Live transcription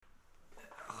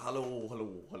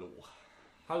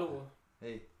Hallå.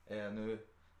 Hej, nu,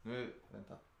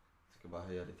 vänta. Jag ska bara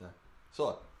höja lite här.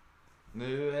 Så,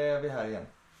 nu är vi här igen.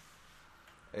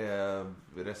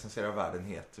 Vi recenserar världen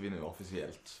heter vi nu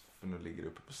officiellt. För nu ligger det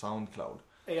uppe på Soundcloud.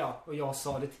 Ja, och jag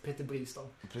sa det till Peter Bristol.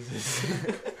 Precis.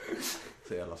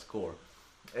 Så jävla score.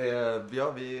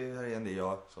 Ja, vi är här igen. Det är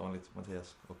jag, som vanligt,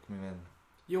 Mattias och min vän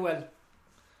Joel.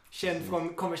 Känd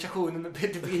från konversationen med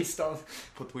Peter Bristol.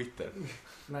 på Twitter.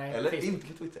 Nej, Eller Facebook. inte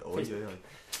på Twitter. Oj.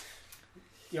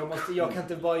 Jag kan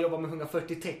inte bara jobba med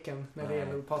 140 tecken när det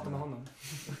gäller att prata med honom.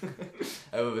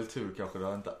 Det var väl tur kanske.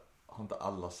 Har inte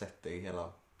alla sett det i hela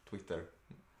Twitter.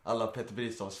 Alla Peter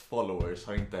Bristols followers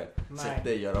har inte sett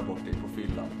dig göra bort dig på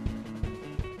fyllan.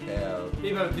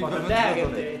 Vi behöver inte prata. Det här är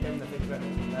inte ett ämne för ikväll.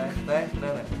 Nej.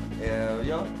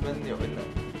 Ja, men jag vet inte.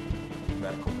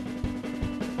 Välkommen.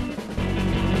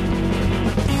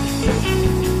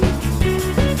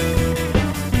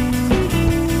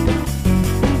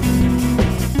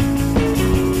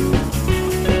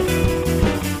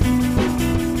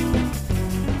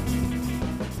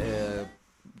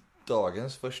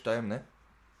 Dagens första ämne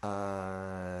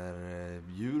är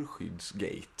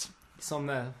djurskyddsgate.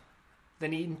 Som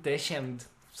den inte är känd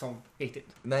som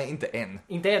riktigt. Nej, inte än.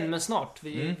 Inte än, men snart.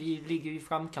 Vi ligger i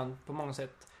framkant på många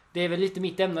sätt. Det är väl lite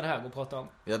mitt ämne det här att prata om.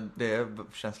 Ja, det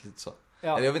känns lite så.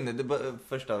 Ja. Eller jag vet inte, det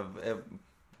första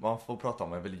man får prata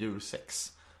om är väl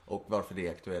djursex. Och varför det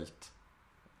är aktuellt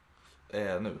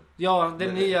nu. Ja,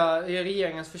 den nya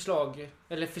regeringens förslag,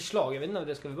 jag vet inte,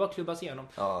 det ska vi bara klubbas igenom.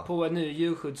 Ja. På en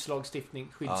ny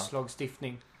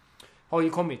skyddslagstiftning har ju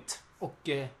kommit och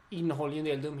innehåller ju en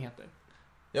del dumheter.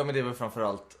 Ja, men det är väl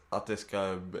framförallt att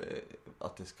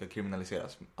det ska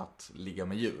kriminaliseras att ligga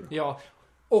med djur. Ja,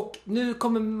 och nu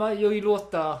kommer man ju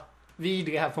låta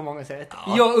vidrig här på många sätt.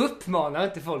 Ja. Jag uppmanar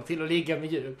inte folk till att ligga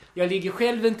med djur. Jag ligger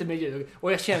själv inte med djur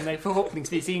och jag känner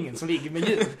förhoppningsvis ingen som ligger med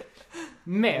djur.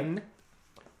 Men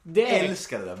det är... Jag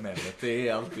älskar det där männet. Det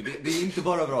är alltid det är inte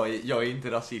bara bra i jag är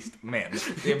inte rasist, men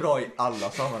det är bra i alla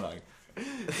sammanhang.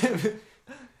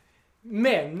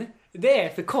 Men det är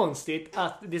för konstigt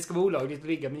att det ska vara olagligt att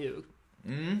ligga med djur.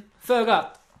 För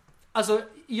att alltså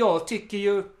jag tycker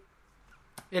ju,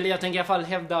 eller jag tänker i alla fall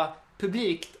hävda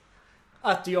publikt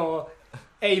att jag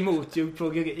är emot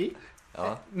djurplågeri.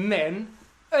 Ja. Men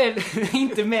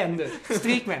inte män nu,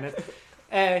 strykmännet.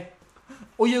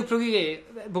 Och djurplågeri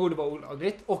borde vara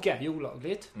olagligt och är ju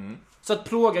olagligt. Så att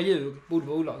plåga djur borde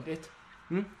vara olagligt.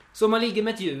 Så om man ligger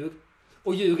med ett djur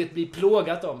och djuret blir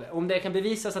plågat av det, om det kan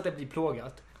bevisas att det blir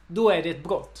plågat, då är det ett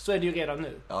brott. Så är det ju redan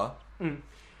nu. Ja.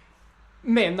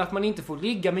 Men att man inte får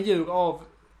ligga med djur av,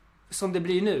 som det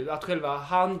blir nu, att själva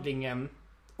handlingen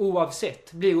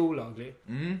oavsett blir olaglig.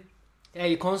 Det är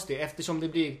ju konstigt eftersom det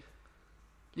blir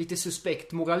lite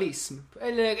suspekt moralism.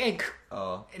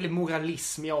 Eller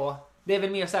moralism, ja. Det är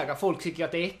väl mer så här att folk tycker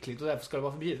att det är äckligt och därför ska det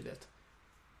vara förbjudet.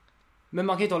 Men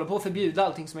man kan inte hålla på att förbjuda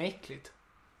allting som är äckligt.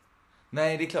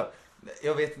 Nej, det är klart.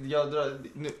 Jag vet,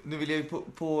 nu vill jag ju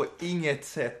på inget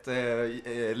sätt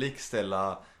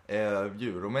likställa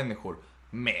djur och människor.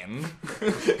 Men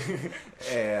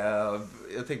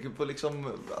jag tänker på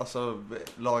liksom alltså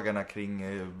lagarna kring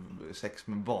sex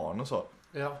med barn och så.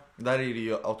 Ja. Där är det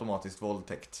ju automatiskt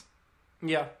våldtäkt.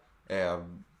 Ja.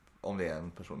 Om det är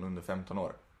en person under 15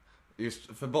 år.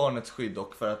 Just för barnets skydd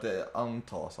och för att det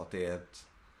antas att det är ett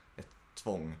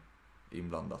tvång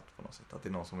inblandat på något sätt. Att det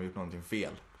är någon som har gjort någonting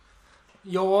fel.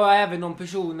 Ja, även om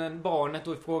barnet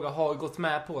då i fråga har gått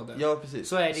med på det. Ja, precis.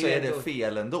 Så är det ändå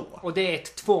fel ändå. Och det är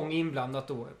ett tvång inblandat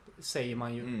då, säger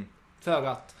man ju. För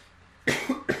att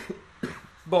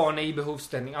barn är i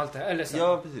behovsställning, allt det här. Eller så.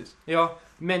 Ja, precis. Ja,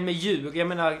 men med djur, jag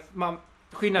menar,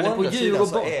 skillnaden på djur och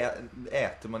barn.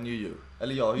 Äter man ju djur.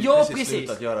 Eller jag har ju precis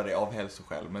slutat göra det av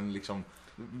hälsoskäl.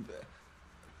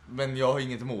 Men jag har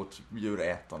inget emot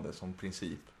djurätande som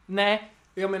princip. Nej,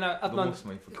 jag menar att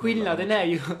skillnaden är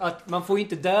ju att man får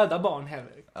inte döda barn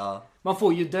heller. Ja. Man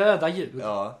får ju döda djur.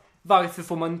 Ja. Varför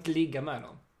får man inte ligga med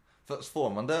dem? För får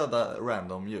man döda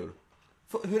random djur?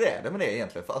 Hur är det med det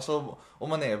egentligen? För alltså, om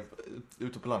man är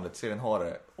ute på landet, ser en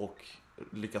hare och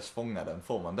lyckas fånga den,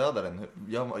 får man döda den?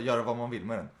 Göra vad man vill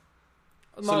med den?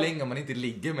 Så länge man inte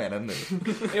ligger med den nu.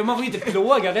 Ja, man får inte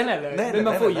plåga den heller. Men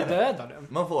man får ju döda den.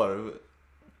 Man får,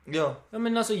 ja. Ja,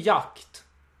 men alltså jakt.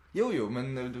 Jo,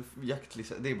 men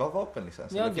jaktlicens, det är bara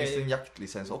vapenlicens. Ja, det finns en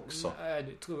jaktlicens också. Nej,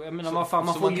 det tror jag. Jag menar,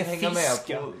 man får ju hänga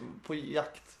fiska. Med på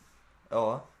jakt.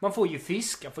 Ja. Man får ju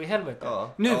fiska, för i helvete.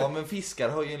 Ja, men fiskar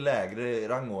har ju en lägre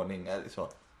rangordning eller så.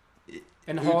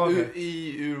 En hare.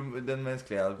 Ur den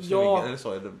mänskliga eller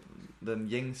så, den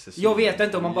gängse. Jag vet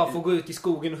inte om man bara får gå ut i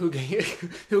skogen och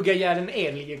hugga ihjäl en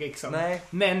älg liksom. Nej.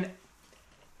 Men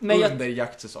Under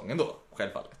jaktsäsongen då,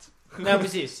 självfallet. Nej,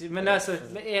 precis. Men alltså,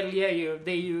 älg är ju,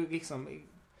 det är ju liksom,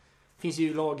 finns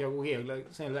ju lagar och regler.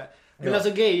 Men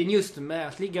alltså grejen just med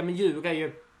att ligga med djur är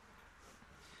ju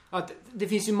att det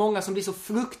finns ju många som blir så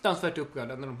fruktansvärt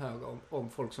upprörda när de hör om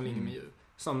folk som ligger med djur.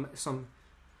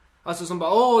 Som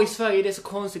bara, i Sverige är det så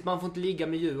konstigt, man får inte ligga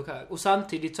med djur här. Och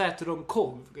samtidigt så äter de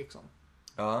korv liksom.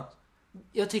 Ja.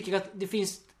 Jag tycker att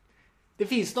det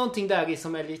finns någonting där i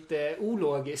som är lite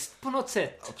ologiskt på något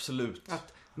sätt. Absolut.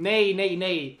 Att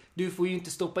nej. Du får ju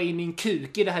inte stoppa in din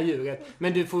kuk i det här djuret.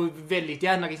 Men du får väldigt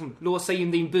gärna liksom låsa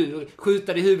in din bur,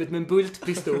 skjuta dig i huvudet med en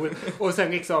bultpistol och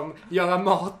sen liksom göra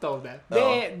mat av det.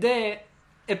 Det är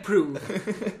approve.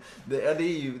 Det är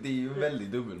ju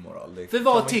väldigt dubbelmoral. För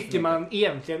vad tycker man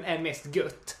egentligen är mest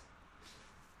gött?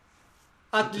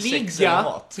 Att Sex ligga eller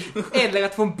mat? eller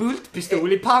att få en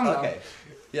bultpistol i pannan? Okay.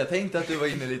 Jag tänkte att du var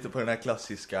inne lite på den här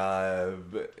klassiska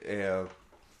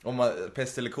om man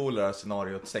pest eller kolera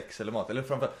scenariot, sex eller mat. Eller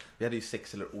framförallt, vi hade ju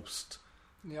sex eller ost.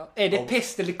 Ja. Är det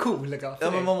pest eller kolera?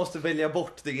 Ja, men man måste välja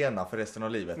bort det ena för resten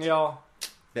av livet. Ja.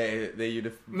 Det är ju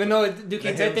det. Men du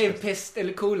kan inte säga att det är en pest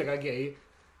eller kolera grej.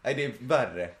 Nej, det är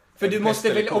värre. För du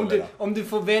måste väl, om du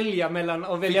får välja mellan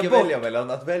att välja bort.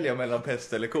 Att välja mellan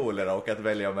pest eller kolera och att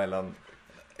välja mellan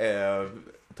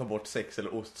ta bort sex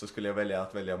eller ost, så skulle jag välja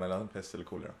att välja mellan pest eller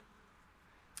kolera.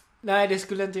 Nej, det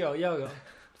skulle inte jag göra.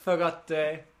 För att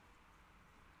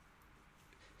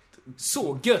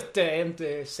så gött är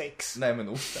inte sex. Nej, men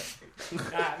osten.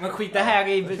 Nej, men skit, det här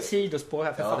är sidospår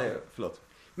här för fan. Ja, det är, förlåt.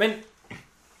 Men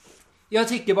jag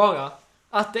tycker bara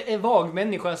att det är var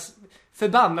människas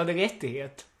förbannade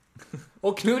rättighet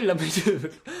och knulla med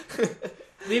djur.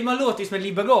 Man låter ju som en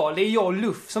liberal. Det är jag och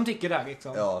Luff som tycker det här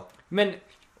liksom. Ja. Men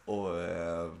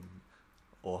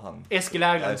och han Eskil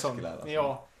Erlandsson.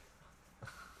 Ja.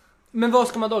 Men var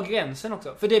ska man dra gränsen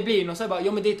också? För det blir någon så här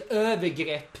bara, men det är ett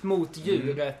övergrepp mot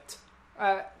djuret.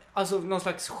 Alltså någon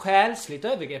slags själsligt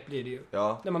övergrepp blir det ju.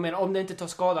 Ja. Där man menar, om det inte tar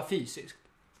skada fysiskt.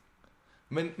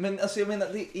 Men alltså jag menar,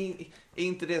 det är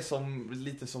inte det som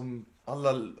lite som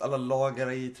alla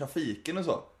lagar i trafiken och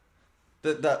så.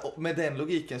 Med den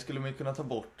logiken skulle man ju kunna ta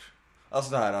bort,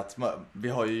 alltså det här att vi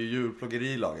har ju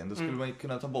djurplågerilagen. Då skulle man ju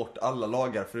kunna ta bort alla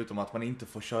lagar förutom att man inte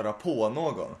får köra på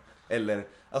någon. Eller,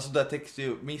 alltså där täcks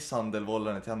ju misshandel,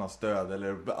 vållande till annans död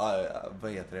eller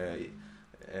vad heter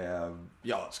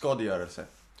det, skadegörelse.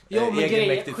 Ja,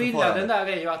 men skillnaden där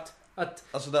är ju att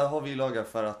alltså där har vi lagar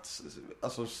för att,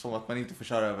 alltså som att man inte får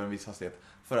köra över en viss hastighet.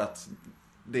 För att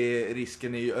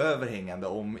risken är ju överhängande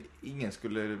om ingen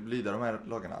skulle lyda de här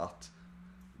lagarna, att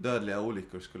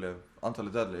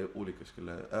antalet dödliga olyckor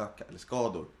skulle öka, eller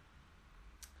skador.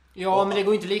 Ja, men det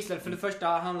går inte likställa. För det första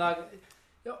handlar,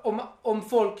 om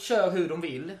folk kör hur de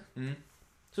vill,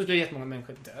 så skulle jättemånga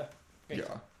människor dö. Ja.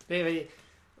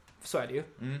 Så är det ju.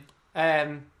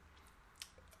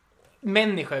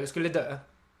 Människor skulle dö.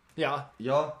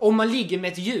 Ja. Om man ligger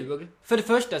med ett djur. För det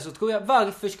första så tror jag,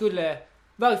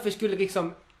 varför skulle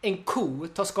liksom en ko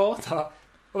ta skada?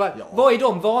 Vad är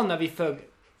de vana vid för?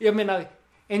 Jag menar,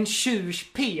 en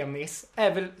tjurs penis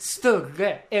är väl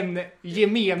större än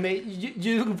gemene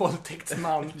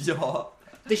djurvåldtäktsman. Ja.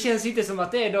 Det känns inte som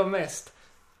att det är de mest.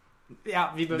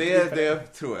 Ja, det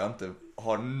tror jag inte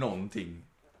har någonting.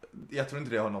 Jag tror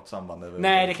inte det har något samband över.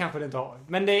 Nej, det kanske det inte har.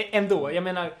 Men det är ändå, jag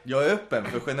menar. Jag är öppen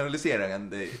för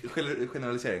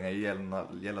generaliseringar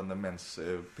gällande mäns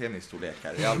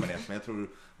penisstorlekar i allmänhet. Men jag tror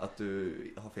att du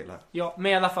har fel här. Ja,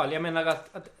 men i alla fall, jag menar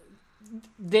att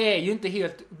det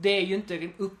är ju inte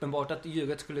uppenbart att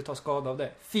djuret skulle ta skada av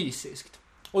det fysiskt.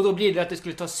 Och då blir det att det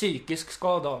skulle ta psykisk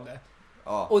skada av det.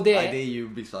 Ja, och det är ju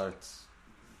bisarrt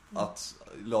att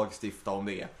lagstifta om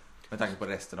det. Med tanke på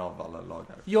resten av alla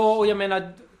lagar. Ja, och jag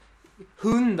menar,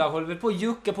 hundar håller väl på att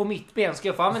jucka på mitt ben. Ska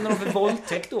jag få använda dem för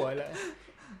våldtäkt då, eller?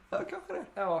 Ja, kanske det.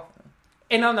 Ja.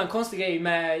 En annan konstig grej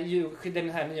med den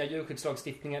här nya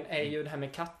djurskyddslagstiftningen är ju det här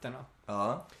med katterna.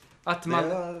 Ja. Att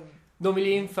de vill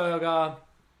införa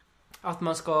att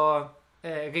man ska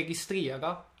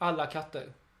registrera alla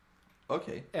katter.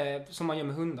 Okej. Som man gör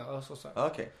med hundar och så.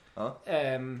 Okej. Ja.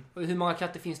 Hur många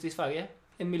katter finns det i Sverige?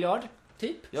 1 miljard,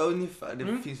 typ? Ja, ungefär.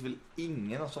 Det finns väl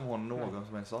ingen som har någon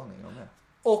som helst aning om det.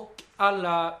 Och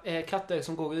alla katter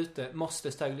som går ute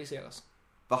måste steriliseras.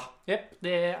 Va? Japp,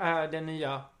 det är den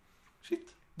nya...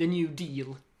 Shit. The new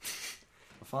deal.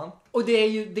 Vad fan? Och det är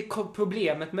ju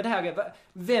problemet med det här.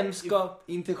 Vem ska...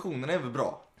 Intentionen är väl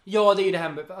bra? Ja, det är ju det här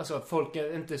med, alltså, folk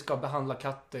inte ska behandla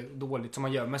katter dåligt som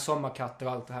man gör med sommarkatter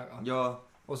och allt det här. Ja.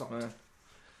 Och sånt.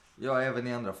 Ja, även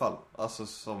i andra fall. Alltså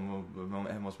som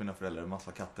hemma hos mina föräldrar,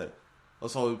 massa katter.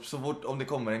 Och så fort, om det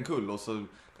kommer en kull och så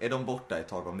är de borta ett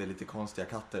tag, om det är lite konstiga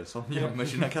katter som gömmer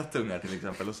sina kattungar till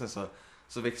exempel. Och sen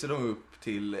så växer de upp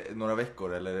till några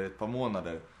veckor eller ett par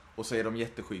månader. Och så är de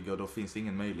jätteskygga och då finns det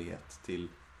ingen möjlighet till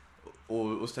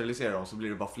och sterilisera dem, så blir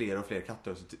det bara fler och fler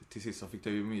katter. Så till sist så fick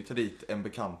jag ju ta dit en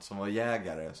bekant som var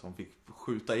jägare som fick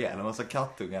skjuta ihjäl en massa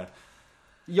kattungar.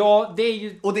 Ja, det är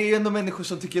ju... Och det är ju ändå människor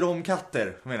som tycker om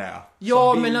katter, menar jag.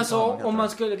 Ja, men alltså om man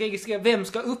skulle registrera, vem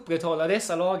ska upprätthålla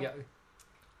dessa lagar?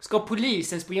 Ska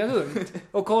polisen springa runt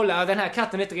och kolla, den här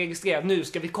katten är inte registrerad, nu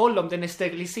ska vi kolla om den är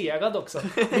steriliserad också.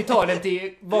 Vi tar den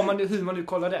till hur man nu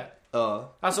kollar det.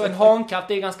 Ja. Alltså en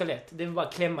hankatt är ganska lätt, det är bara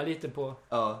att klämma lite på.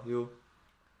 Ja, jo.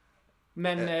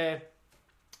 Men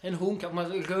en honkatt,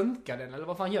 man röntgar den eller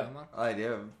vad fan gör man? Nej,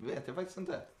 det vet jag faktiskt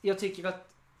inte. Jag tycker att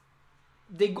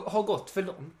det har gått för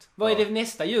långt. Vad är det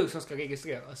nästa djur som ska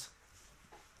registreras?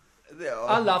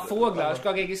 Alla fåglar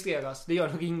ska registreras. Det gör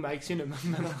en ringmärks ju nu,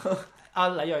 men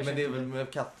alla gör. Men det är väl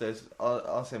med katter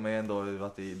anser man ju ändå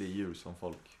att det är djur som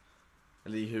folk,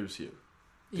 eller det är husdjur.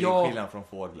 Det är skillnad från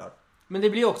fåglar. Men det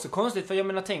blir också konstigt, för jag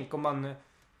menar, tänk om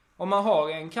man har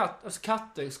en katt, alltså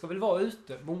katter ska väl vara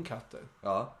ute, bonkatter.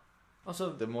 Ja. Alltså,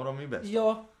 det mår de ju bäst.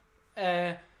 Ja.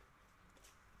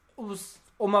 Och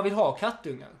om man vill ha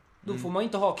kattungar, då får man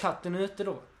inte ha katten ute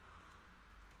då.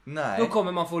 Nej. Då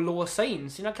kommer man få låsa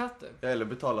in sina katter. Eller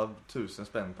betala 1000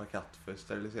 spänn per katt för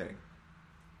sterilisering.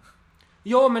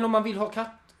 Ja, men om man vill ha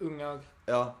kattungar.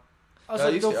 Ja. Alltså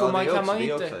ja, då får man, kan man det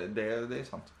inte. Det är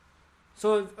sant.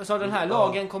 Så den här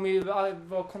lagen kommer ju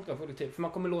vara kontraproduktiv. För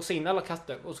man kommer låsa in alla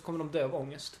katter och så kommer de dö av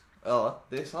ångest. Ja,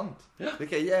 det är sant.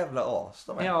 Vilka jävla as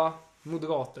de är. Ja,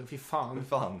 moderater, fy fan.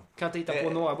 Kan inte hitta på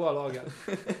några bra lagar.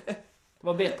 Det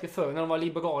var bättre förr när de var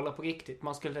liberala på riktigt.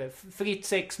 Man skulle fritt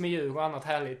sex med djur och annat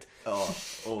härligt. Ja,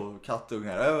 och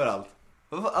kattungar överallt.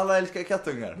 Alla älskar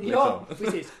kattungar. Ja,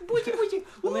 precis.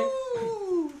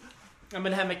 Ja, men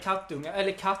det här med kattungar,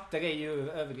 eller katter är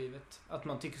ju överdrivet. Att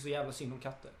man tycker så jävla synd om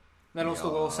katter. När de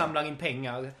står och samlar in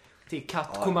pengar till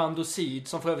Kattkommando Syd,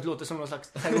 som för övrigt låter som någon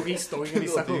slags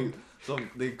terroristorganisation. Som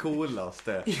den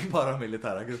coolaste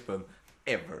paramilitära gruppen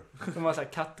ever. De har så här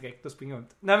kattdräkt och springer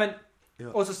runt. Nej, men,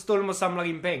 och så står de och samlar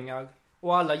in pengar.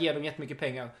 Och alla ger dem jättemycket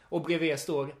pengar. Och bredvid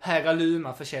står Herra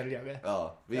Luma försäljare.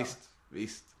 Ja, visst.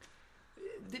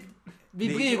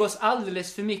 Vi bryr oss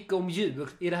alldeles för mycket om djur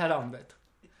i det här landet.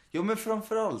 Jo, men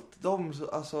framförallt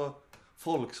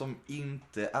folk som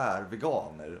inte är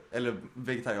veganer, eller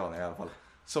vegetarianer i alla fall,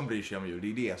 som bryr sig om djur. Det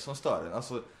är det som stör en.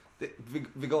 Alltså,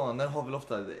 veganer har väl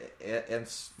ofta en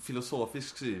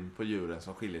filosofisk syn på djuren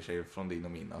som skiljer sig från din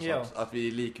och min. Alltså att vi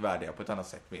är likvärdiga på ett annat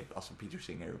sätt med Peter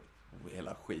Singer och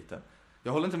hela skiten.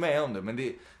 Jag håller inte med om det, men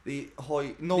det har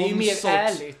ju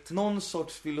någon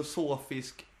sorts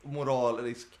filosofisk,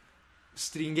 moralisk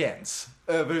stringens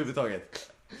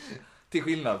överhuvudtaget. Till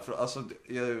skillnad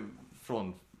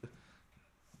från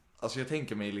jag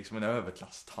tänker mig liksom en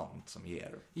överklasstant som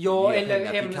ger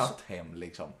pengar till katthem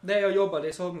liksom. Där jag jobbade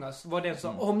i somras var det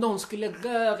som om någon skulle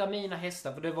röra mina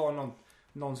hästar, för det var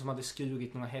någon som hade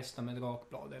skurit några hästar med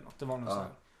drakblad eller något. Det var någon sån här.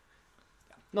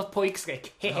 Något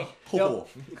pojkskräck. Ja.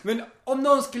 Men om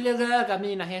någon skulle röra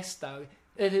mina hästar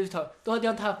då hade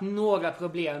jag inte haft några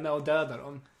problem med att döda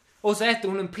dem. Och så äter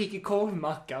hon en prickig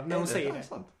korvmacka när hon säger det.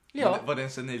 Ja. Var det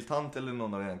en senil tant eller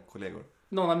någon av dina kollegor?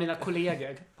 Någon av mina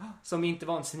kollegor som inte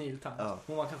var en senil tant. Ja.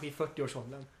 Hon var kanske i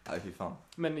 40-årsåldern. Nej, fy fan.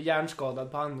 Men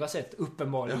hjärnskadad på andra sätt,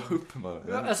 uppenbarligen. Ja,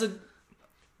 uppenbarligen. Alltså,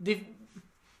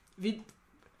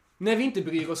 när vi inte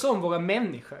bryr oss om våra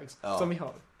människor som vi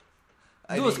har.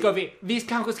 Då ska vi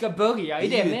kanske ska börja i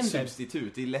den änden. Det är ju ett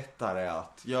substitut. Det är lättare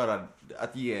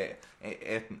att ge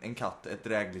en katt ett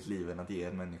drägligt liv än att ge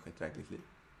en människa ett drägligt liv.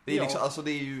 Det är liksom, alltså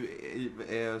det är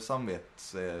ju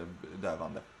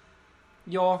samvetsdövande.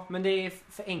 Ja, men det är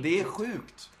för enkelt. Det är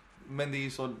sjukt. Men det är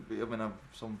ju så, jag menar,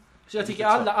 som... Så jag tycker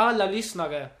alla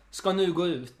lyssnare ska nu gå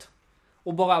ut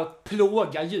och bara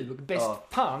plåga djur bäst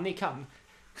fan ni kan.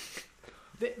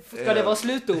 Ska det vara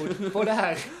slutord på det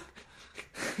här?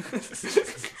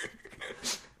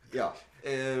 Ja,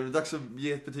 dags att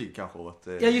ge ett betyg kanske åt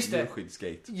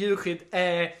djurskyddsgate. Djurskydd.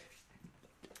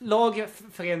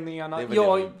 Lagförändringarna. Det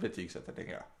är väl betygsättet,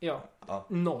 tänker jag. Ja.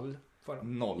 0.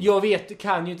 0. Jag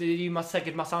kan ju inte, det är ju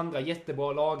säkert massa andra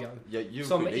jättebra lagar. Ja,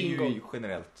 djurskydd är ju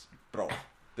generellt bra.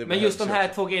 Men just de här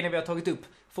två grejerna vi har tagit upp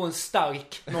får en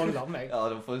stark nolla av mig. Ja,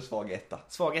 de får en svag etta.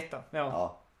 Svag etta,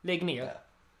 ja. Lägg ner.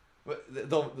 Ja.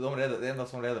 Det enda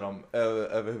som räddar dem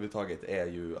överhuvudtaget är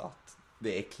ju att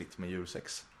det är äckligt med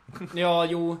djursex. Ja,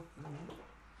 jo.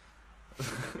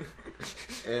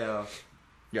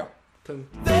 Ja. Punkt.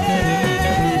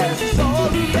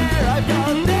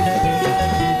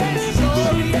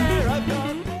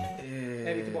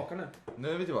 tillbaka nu. Nu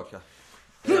är vi tillbaka.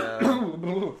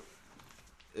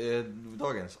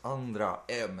 Dagens andra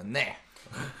ämne.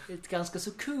 Ett ganska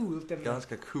så coolt ämne.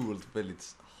 Ganska coolt,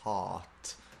 väldigt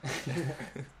hot.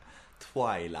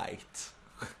 Twilight.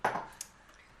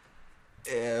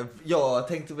 Jag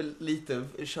tänkte väl lite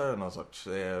köra någon sorts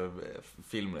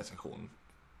filmrecension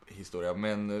historia,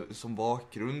 men som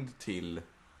bakgrund till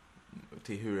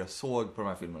hur jag såg på de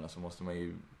här filmerna så måste man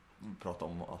ju prata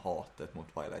om hatet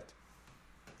mot Twilight.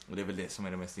 Och det är väl det som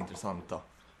är det mest intressanta.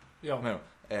 Ja. Men,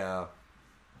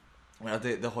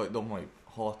 de har ju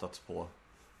hatats på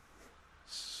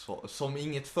som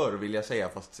inget förr, vill jag säga,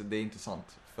 fast det är inte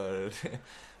sant. För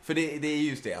det är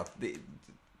just det att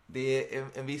det är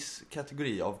en viss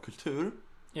kategori av kultur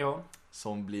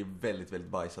som blir väldigt,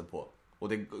 väldigt bajsad på. Och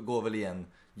det går väl igen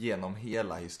genom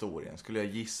hela historien, skulle jag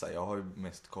gissa. Jag har ju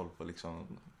mest koll på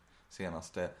liksom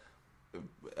senaste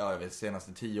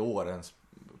 10 årens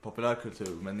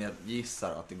populärkultur, men jag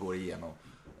gissar att det går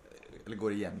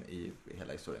igen i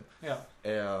hela historien. Ja.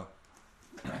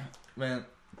 Men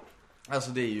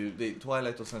alltså det är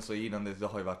Twilight, och sen så innan det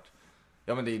har ju varit,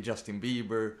 ja men det är Justin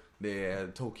Bieber, det är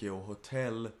Tokyo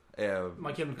Hotel,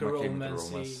 My Chemical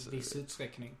Romance i viss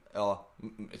utsträckning. Ja,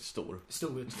 stor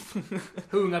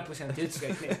 100%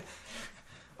 utsträckning.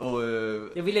 Och,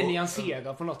 jag ville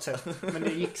nyansera på något sätt, men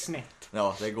det gick snett.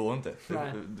 Ja, det går inte.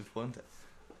 Du får inte.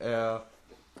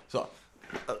 Så.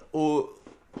 Och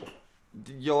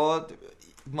ja,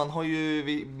 man har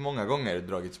ju många gånger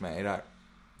dragits med i det här.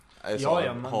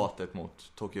 Hatet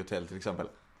mot Tokyo Hotel till exempel.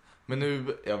 Men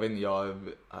nu, jag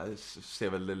ser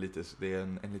väl lite, det är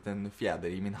en liten fjäder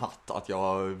i min hatt att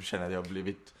jag känner att jag har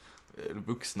blivit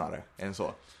vuxnare än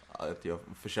så. Att jag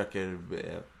försöker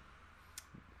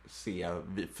se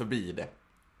förbi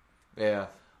det.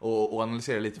 Och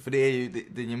analysera lite, för det är ju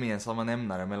den gemensamma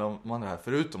nämnare mellan de andra här,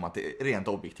 förutom att det rent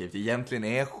objektivt egentligen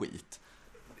är skit,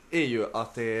 är ju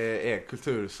att det är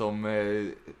kultur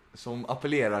som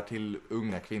appellerar till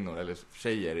unga kvinnor eller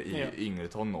tjejer i yngre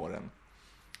tonåren.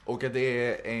 Och att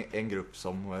det är en grupp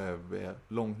som är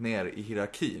långt ner i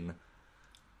hierarkin,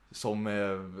 som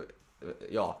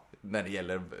när det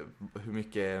gäller hur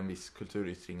mycket en viss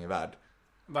kulturyttring är värd.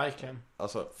 Verkligen.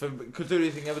 Alltså, för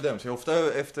kulturyttringar bedöms ju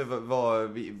ofta efter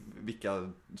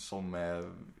vilka som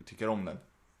tycker om den.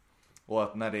 Och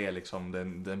att när det är liksom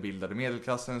den bildade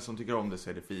medelklassen som tycker om det, så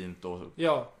är det fint.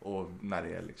 Och när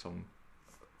det är liksom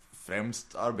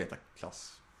främst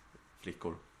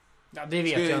arbetarklassflickor. Ja, det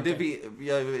vet jag inte.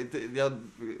 Jag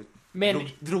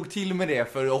drog till med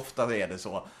det, för ofta är det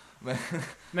så.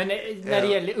 Men när det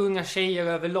gäller unga tjejer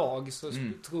överlag så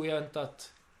tror jag inte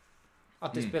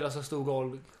att det spelar så stor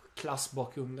roll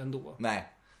klassbakgrund ändå.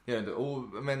 Nej, det gör det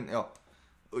inte. Men ja,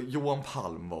 Johan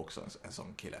Palm var också en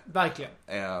sån kille. Verkligen.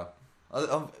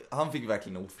 Han fick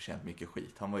verkligen oförtjänt mycket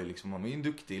skit. Han var ju en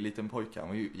duktig liten pojke. Han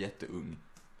var ju jätteung.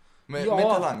 Med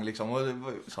talang liksom.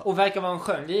 Och verkar vara en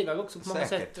skön lirare också på många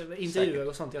sätt. Intervjuer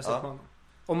och sånt jag har sett med honom.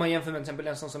 Om man jämför med till exempel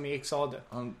en sån som Erik Sade.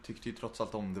 Han tyckte ju trots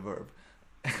allt om The Verb.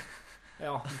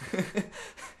 Ja.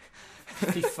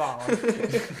 Fy fan.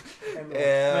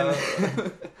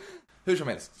 Hur som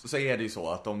helst så är det ju så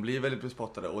att de blir väldigt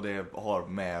bespottade, och det har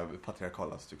med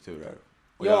patriarkala strukturer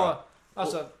att göra.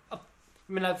 Alltså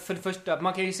men för det första,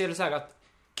 man kan ju se det så här att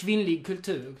kvinnlig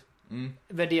kultur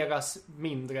värderas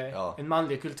mindre än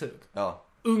manlig kultur. Ja.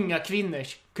 Unga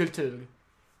kvinnors kultur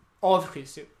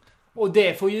avskys ju. Och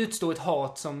det får ju utstå ett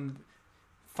hat som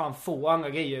fan få andra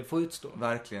grejer får utstå.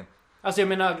 Verkligen. Alltså jag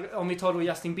menar, om vi tar då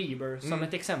Justin Bieber som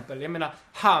ett exempel. Jag menar,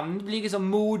 han blir liksom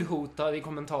mordhotad i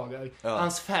kommentarer. Ja.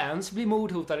 Hans fans blir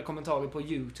mordhotade i kommentarer på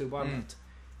YouTube och annat.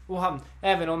 Och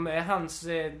även om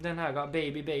den här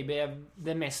Baby är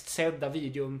den mest sedda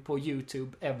videon på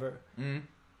YouTube ever.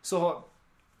 Så har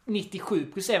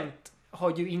 97%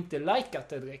 har ju inte likat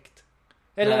det direkt.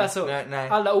 Eller nej.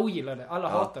 Alla ogillade, alla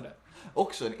hatade.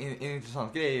 Också en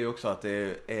intressant grej är ju också att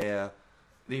det är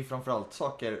framförallt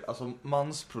saker, alltså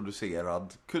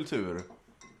mansproducerad kultur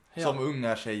som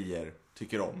unga tjejer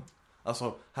tycker om.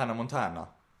 Alltså Hannah Montana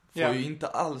får ju inte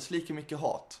alls lika mycket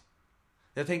hat.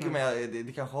 Jag tänker mig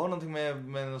det kanske har någonting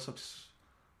med någon sorts,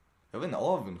 jag vet inte,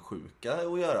 avundsjuka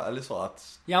att göra eller så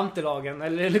att jantelagen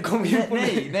eller kommer ju på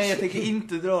nej, jag tänker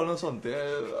inte dra något sånt.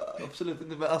 Absolut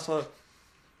inte, men alltså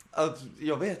att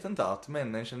jag vet inte att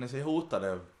männen känner sig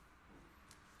hotade.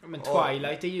 Men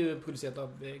Twilight är ju producerat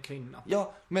av kvinna.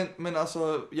 Ja, men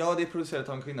alltså, det är producerat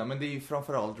av en kvinna, men det är ju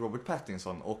framförallt Robert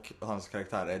Pattinson och hans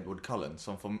karaktär Edward Cullen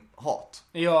som får hat.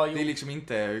 Ja, det är liksom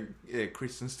inte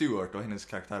Kristen Stewart och hennes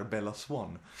karaktär Bella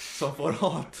Swan som får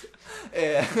hat.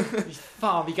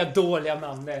 Fan, vilka dåliga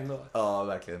namn det är ändå. Ja,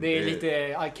 verkligen. Det är lite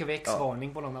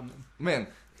IQX-varning på de namnen. Men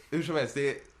hur som helst,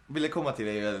 ville komma till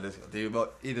det är ju bara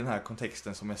i den här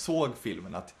kontexten som jag såg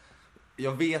filmen, att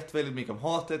jag vet väldigt mycket om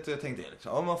hatet och jag tänkte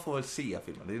liksom, ja, man får väl se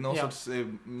filmen. Det är någon sorts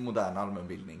modern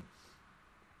allmänbildning.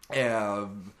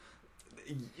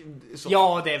 Så,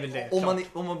 ja, det är väl det.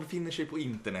 Om man befinner sig på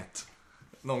internet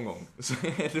någon gång så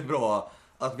är det bra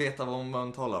att veta vad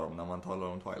man talar om när man talar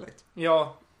om Twilight.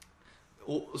 Ja.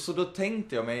 Och så då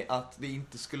tänkte jag mig att det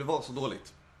inte skulle vara så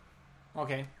dåligt.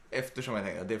 Okej. Eftersom jag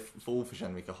tänkte att det får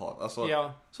oförtjänt mycket hat. Alltså,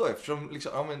 ja. Så eftersom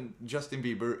liksom, ja, men Justin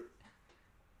Bieber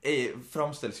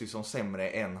framställs ju som sämre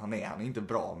än han är. Han är inte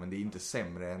bra, men det är inte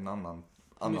sämre än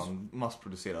annan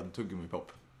massproducerad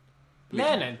tuggummipop.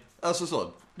 Liksom. Nej. Alltså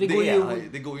så.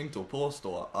 Det går ju inte att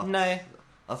påstå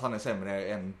att han är sämre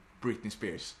än Britney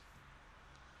Spears.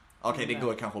 Okej, det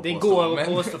går kanske att påstå. Det går att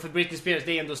påstå, för Britney Spears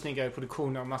det är ändå snyggare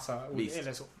produktion och massa ord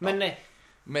eller så.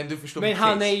 Men du förstår. Men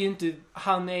han är ju inte,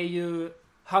 han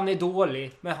är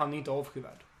dålig, men han är inte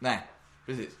avskyvärd. Nej,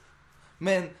 precis.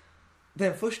 Men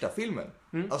den första filmen,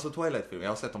 alltså Twilight-filmen,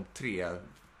 jag har sett de 3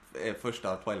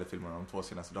 första Twilight-filmerna de 2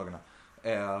 senaste dagarna.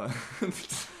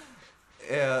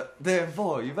 Det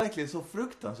var ju verkligen så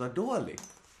fruktansvärt dålig.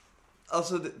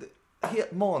 Alltså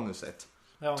manuset.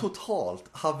 Ja. Totalt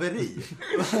haveri.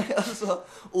 Alltså,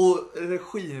 och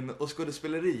regin och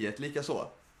skådespeleriet lika så.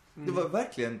 Det var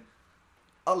verkligen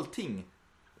allting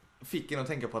fick en att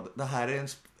tänka på att det här är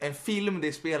en film, det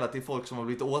är spelat till folk som har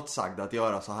blivit åtsagda att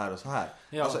göra så här och så här.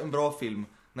 Ja. Alltså en bra film,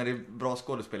 när det är bra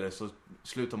skådespelare så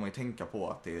slutar man ju tänka på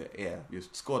att det är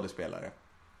just skådespelare.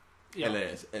 Ja.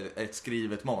 Eller ett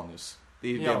skrivet manus. Det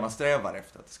är ju det man strävar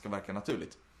efter, att det ska verka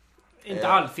naturligt. Inte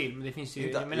all film, det finns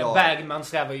ju, Bergman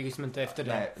strävar ju liksom inte efter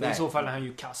det. Nej. I så fall är han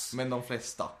ju kass. Men de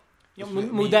flesta. Ja,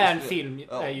 modern film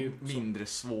är ju mindre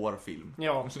svår film.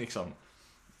 Ja. Liksom.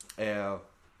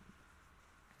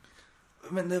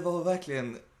 Men det var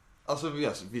verkligen, alltså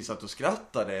vi satt och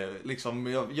skrattade liksom,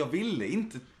 jag ville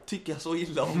inte tycka så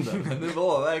illa om den, men det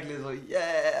var verkligen så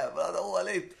jävla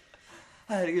dåligt.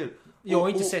 Herregud. Jag har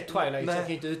inte sett Twilight, så jag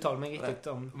kan inte uttala mig riktigt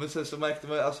om. Men sen så märkte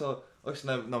man alltså också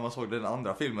när man såg den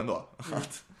andra filmen då,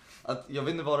 att jag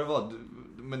vet inte vad det var,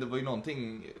 men det var ju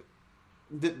någonting,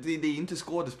 det är inte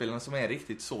skådespelarna som är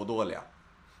riktigt så dåliga.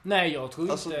 Nej, jag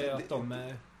tror inte att de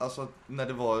är... Alltså, när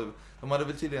det var... De hade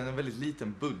väl tydligen en väldigt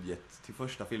liten budget till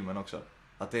första filmen också.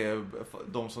 Att det är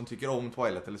de som tycker om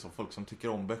Twilight, eller så, folk som tycker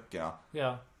om böckerna.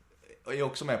 Ja. Är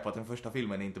också med på att den första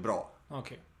filmen är inte bra.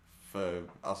 Okej. För,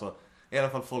 alltså, i alla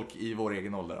fall folk i vår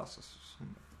egen ålder, alltså,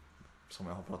 som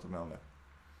jag har pratat med om det,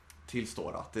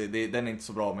 tillstår att den är inte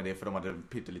så bra med det, för de hade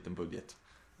pytteliten budget.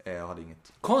 Jag hade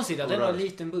inget... Konstigt att den var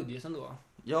liten budget ändå.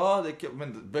 Ja,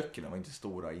 men böckerna var inte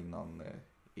stora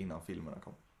innan filmerna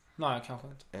kom. Nej, kanske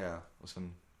inte. Och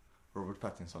sen Robert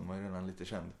Pattinson var ju redan lite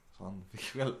känd, så han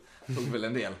tog väl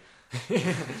en del.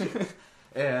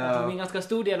 Han tog en ganska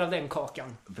stor del av den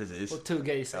kakan. Precis. Och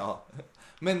tugga i sig. Ja.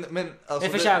 Men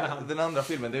alltså den andra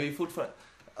filmen, det är ju fortfarande,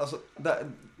 alltså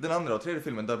den andra och tredje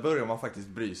filmen, där börjar man faktiskt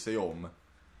bry sig om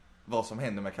vad som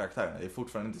händer med karaktärerna. Det är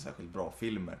fortfarande inte särskilt bra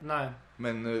filmer. Nej.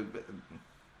 Men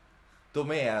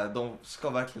de ska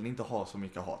verkligen inte ha så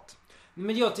mycket hat.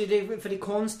 Men för det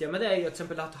konstiga med det är ju till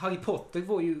exempel att Harry Potter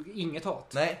får ju inget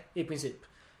hat. Nej. I princip.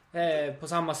 På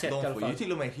samma sätt i alla fall. De får ju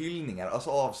till och med hyllningar, alltså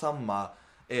av samma,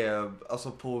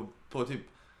 alltså på typ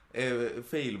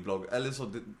failblogg, eller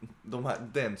så,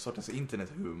 den sortens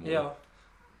internethumor. Ja.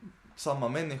 Samma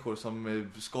människor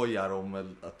som skojar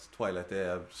om att Twilight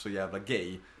är så jävla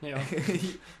gay. Ja.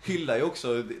 Hyllar ju också,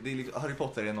 Harry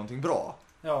Potter är någonting bra.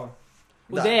 Ja.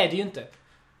 Och det är det ju inte.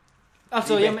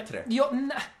 Alltså, det är bättre.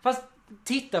 Fast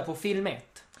titta på film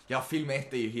 1. Ja, film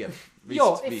 1 är ju helt...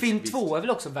 Film 2 är väl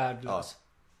också värdelös. Ja.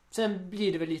 Sen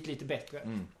blir det väl lite bättre.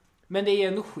 Mm. Men det är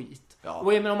ändå skit. Ja.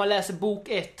 Och om man läser bok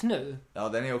 1 nu... Ja,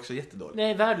 den är också jättedålig. Den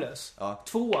är värdelös. Ja.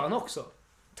 2:an också.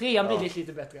 3:an blir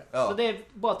lite bättre. Ja. Så det är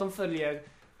bara att de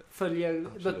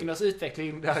följer böckernas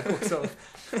utveckling där också.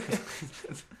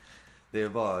 Det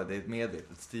är ett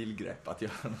medvetet stilgrepp att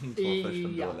göra de 2 första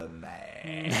delen.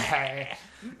 Nej.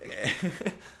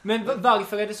 Men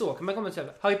varför är det så? Kan man komma till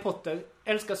Harry Potter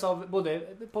älskas av både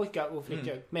pojkar och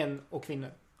flickor, män och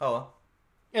kvinnor. Ja.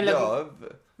 Eller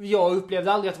jag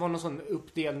upplevde aldrig att det var någon sån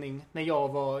uppdelning när jag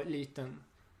var liten.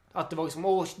 Att det var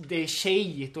liksom, det är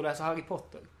tjejigt att läsa Harry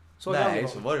Potter. Nej,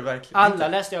 så var det verkligen. Alla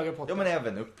läste Harry Potter. Ja, men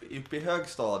även upp i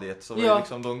högstadiet så var det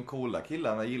liksom de coola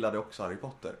killarna gillade också Harry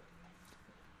Potter.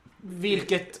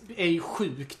 Vilket är ju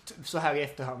sjukt så här i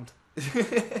efterhand.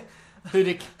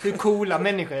 hur coola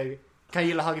människor kan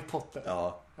gilla Harry Potter.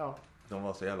 Ja. De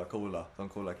var så jävla coola, de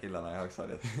coola killarna i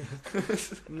högstadiet.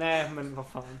 Nej, men vad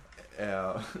fan.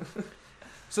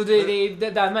 Så det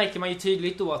där märker man ju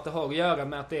tydligt då att det har att göra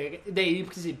med att det är ju i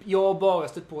princip, jag har bara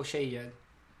stött på tjejer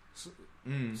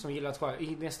som gillar att skära,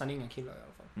 nästan inga killar i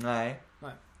alla fall. Nej,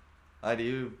 det är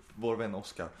ju vår vän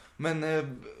Oscar. Men...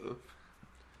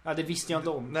 ja, det visste jag inte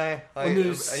om. Nej, jag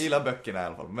gillar böckerna i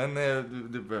alla fall. Men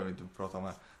det behöver vi inte prata om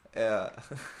här.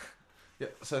 Ja,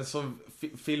 sen så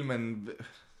filmen,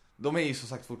 de är ju som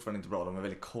sagt fortfarande inte bra, de är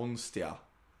väldigt konstiga.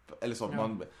 Eller så,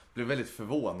 man blir väldigt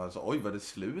förvånad. Så, oj, var det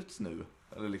slut nu?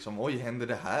 Eller liksom, oj, hände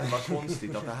det här? Vad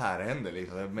konstigt att det här hände.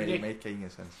 Liksom. Det make ingen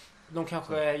sens. De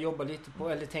kanske jobbar lite på,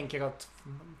 eller tänker att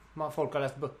folk har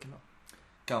läst böckerna.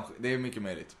 Kanske, det är mycket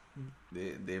möjligt.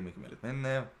 Det är mycket möjligt.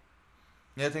 Men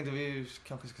jag tänkte vi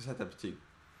kanske ska sätta ett betyg.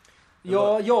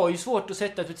 Ja, jag har ju svårt att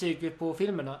sätta ett betyg på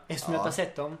filmerna eftersom jag inte har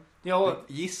sett dem.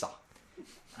 Gissa.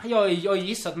 Jag har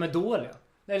gissat med dåliga.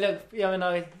 Eller, jag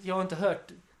menar, jag har inte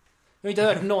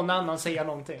hört någon annan säga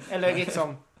någonting. Eller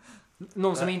liksom,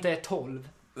 någon som inte är 12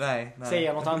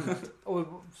 säga något annat.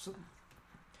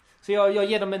 Så jag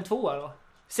ger dem en 2 då.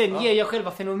 Sen ger jag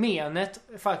själva fenomenet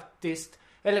faktiskt,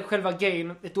 eller själva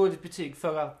grejen, ett dåligt betyg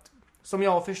för att, som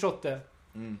jag har förstått det,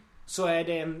 så är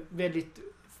det en väldigt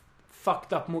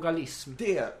fucked up moralism.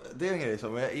 Det är en grej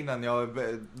som, innan jag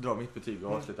drar mitt betyg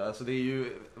och avslutar, alltså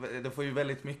det får ju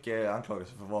väldigt mycket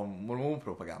anklagelser för att vara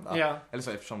mormonpropaganda. Ja. Eller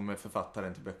så, eftersom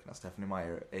författaren till böckerna, Stephanie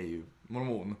Meyer, är ju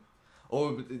mormon.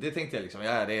 Och det tänkte jag liksom,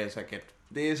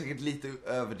 det är säkert lite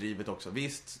överdrivet också.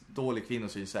 Visst, dålig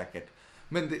kvinnosyn säkert.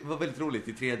 Men det var väldigt roligt,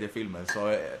 i tredje filmen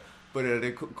så började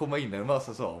det komma in en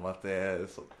massa så om att det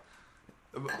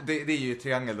är ju ett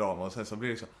triangeldrama, och sen så blir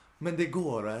det så. Men det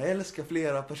går att älska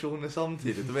flera personer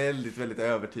samtidigt. Väldigt, väldigt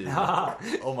övertygande.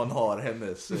 Om man har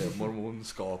hennes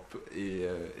mormonskap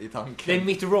i tanken. Det är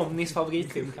Mitt Romneys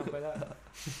favoritfilm kanske.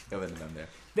 Jag vet inte vem det är.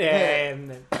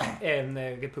 Det är en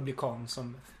republikan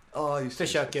som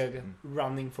försöker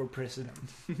running for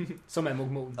president. Som är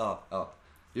mormon. Ja.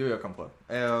 Jo, jag kan på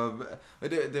det.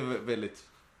 Det är väldigt,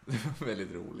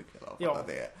 väldigt roligt i alla fall. Ja.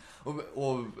 Det är.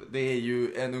 Och det är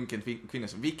ju en unken kvinna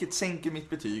som, vilket sänker mitt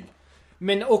betyg.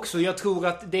 Men också, jag tror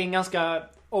att det är en ganska,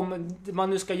 om man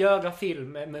nu ska göra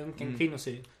film med unken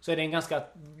kvinnosyn, så är det en ganska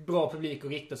bra publik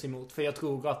att rikta sig mot. För jag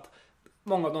tror att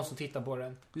många av de som tittar på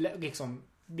den liksom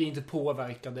blir inte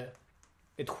påverkade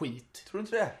ett skit. Tror du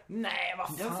inte det? Nej, vad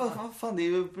fan. Ja, vad fan, det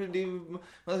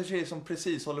är ju tjejer som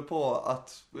precis håller på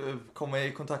att komma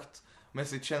i kontakt med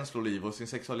sitt känsloliv och sin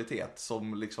sexualitet,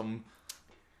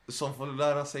 som får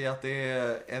lära sig att det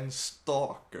är en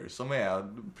stalker som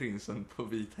är prinsen på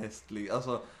vit häst.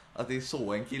 Alltså att det är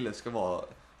så en kille ska vara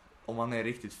om han är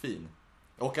riktigt fin.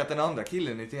 Och att den andra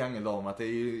killen i triangeldamen, att det är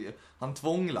ju, han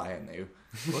tvånglar henne ju.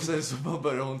 Och sen så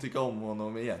börjar hon tycka om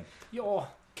honom igen. Ja,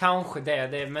 kanske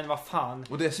det, men vad fan.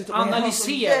 Och dessutom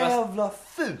analysera, är han så jävla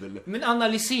ful. Men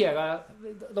analysera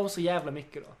de så jävla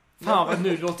mycket då. Fan, vad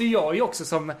nu låter jag ju också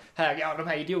som de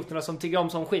här idioterna som tycker om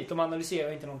sån skit. De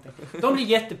analyserar inte någonting. De blir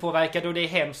jättepåverkade och det är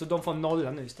hemskt, och de får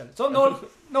 0 nu istället. Så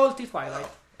 0 till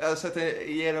Twilight. Jag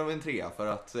ger dem en 3 för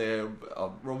att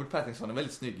Robert Pattinson är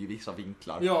väldigt snygg i vissa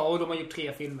vinklar. Ja, och de har gjort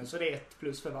 3 filmer, så det är 1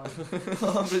 plus för varje.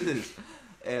 Ja, precis.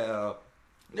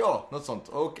 Ja, något sånt.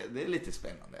 Och det är lite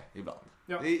spännande ibland.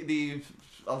 Ja. Det är ju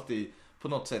alltid på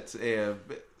något sätt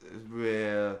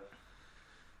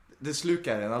det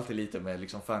slukar en alltid lite med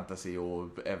liksom fantasy och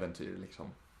äventyr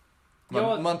liksom.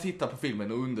 Man tittar på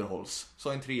filmen och underhålls. Så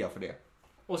en 3 för det.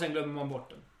 Och sen glömmer man bort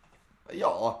den.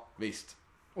 Ja, visst.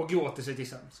 Och gråter sig till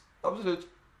sömns. Absolut.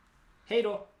 Hej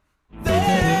då.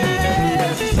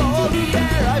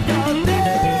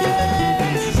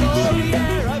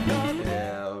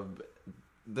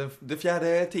 Det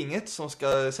fjärde tinget som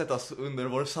ska sättas under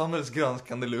vår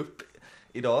samhällsgranskande lupp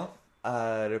idag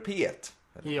är P1.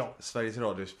 Ja. Sveriges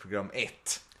Radios program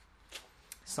 1.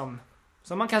 Som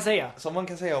man kan säga. Som man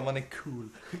kan säga om man är cool.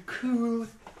 Cool.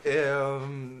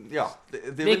 Ja.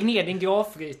 Lägg ner din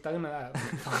grafritare med det här.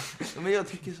 Men jag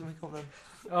tycker så mycket om den.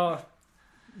 Ja.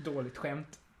 Dåligt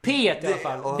skämt. P1 i alla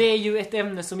fall. Det är ju ett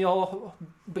ämne som jag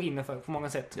brinner för på många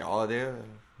sätt. Ja, det är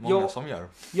många som gör.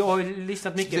 Jag har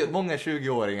lyssnat mycket. Många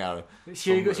 20-åringar.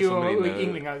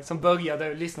 20-åringar som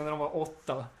började lyssna när de var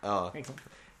 8. Ja. Liksom.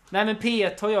 Nej, men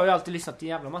P1 har jag ju alltid lyssnat en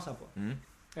jävla massa på.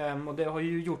 Och det har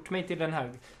ju gjort mig till den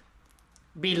här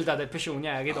bildade person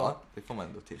jag är idag. Ja, det får man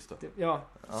ändå tillstå. Ja.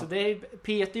 Så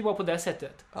P1 är bra på det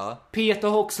sättet. Ja. P1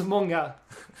 har också många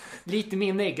lite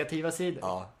mer negativa sidor.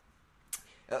 Ja.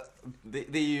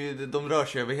 Det är ju, de rör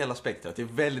sig över hela spektrat. Det är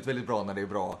väldigt, väldigt bra när det är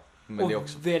bra. Men och det är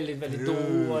också väldigt, väldigt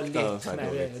dåligt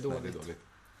när det är dåligt.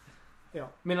 Ja.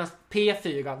 Medan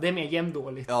P4, det är mer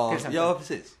jämndåligt. Ja,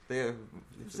 precis.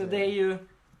 Så det är ju...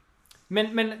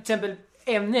 Men till exempel,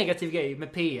 en negativ grej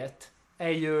med P1 är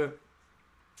ju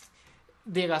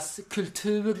deras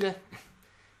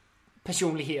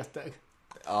kulturpersonligheter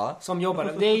Ja. som jobbar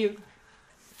där. Det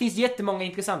finns jättemånga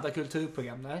intressanta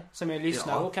kulturprogram där som jag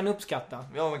lyssnar och kan uppskatta.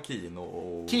 Ja, men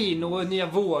Kino och Nya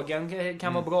Vågen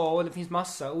kan vara bra, och det finns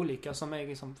massa olika som är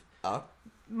liksom... Ja.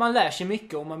 Man lär sig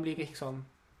mycket och man blir liksom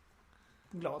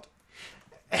glad.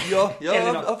 Ja,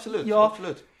 absolut.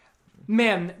 Absolut.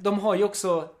 Men de har ju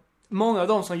också, många av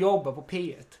de som jobbar på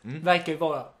P1 verkar ju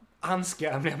vara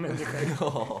anskrämliga människor.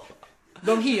 Ja.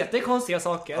 De heter konstiga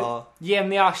saker. Ja.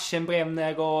 Jenny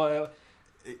Aschenbrenner och...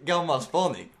 Gammal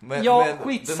spaning. Men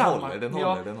skitsamma. Den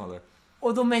håller.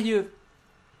 Och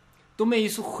de är ju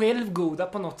så självgoda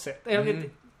på något sätt.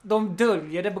 De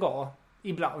döljer det bra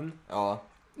ibland. Ja.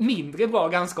 Mindre bra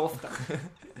ganska ofta.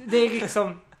 Det är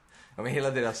liksom... Ja, men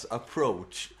hela deras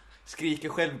approach skriker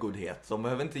självgodhet. De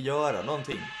behöver inte göra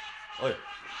någonting. Oj.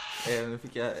 Nu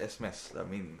fick jag sms där.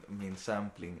 Min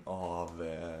sampling av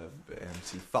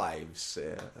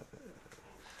MC5s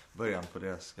början på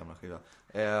deras gamla skiva.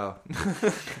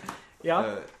 Ja.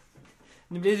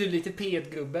 Nu blir du lite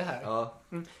P1-gubbe här. Ja.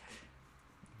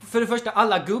 För det första,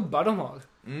 alla gubbar de har.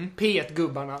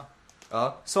 P1-gubbarna.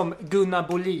 Ja. Som Gunnar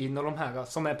Bolin och de här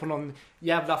som är på någon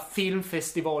jävla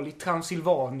filmfestival i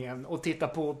Transylvanien och tittar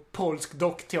på polsk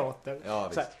dockteater.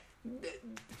 Ja, visst.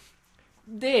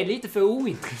 Det är lite för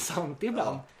ointressant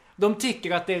ibland. Ja. De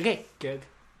tycker att det räcker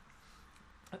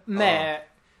med...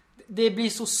 Det blir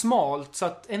så smalt så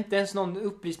att inte ens någon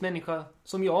upplyst människa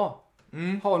som jag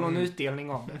har någon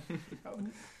utdelning av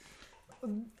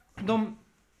det.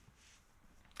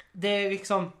 Det är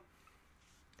liksom...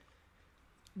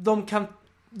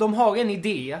 De har en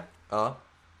idé. Ja.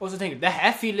 Och så tänker det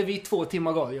här fyller vi 2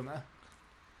 timmar radio med.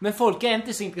 Men folk är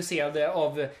inte så intresserade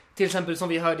av, till exempel som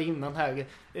vi hörde innan här,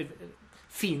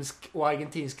 finsk och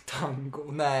argentinsk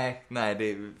tango. Nej,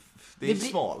 det är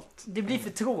smalt. Det blir för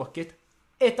tråkigt.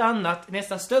 Ett annat,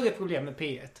 nästan större problem med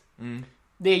P1.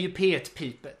 Det är ju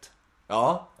P1-pipet.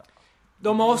 Ja.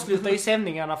 De avslutar ju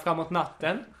sändningarna framåt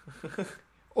natten.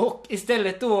 Och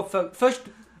istället då först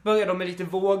börjar de med lite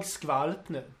vågskvalp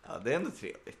nu. Ja, det är ändå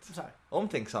trevligt. Så här.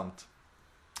 Omtänksamt.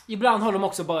 Ibland har de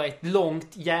också bara ett långt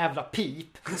jävla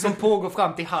pip som pågår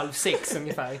fram till 5:30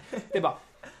 ungefär. Det är bara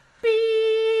pip.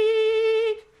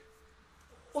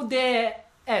 Och det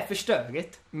är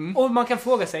förstörigt. Och man kan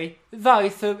fråga sig,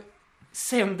 varför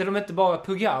sänder de inte bara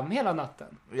program hela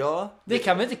natten? Ja. Det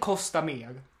kan väl inte kosta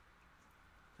mer?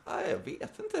 Nej, jag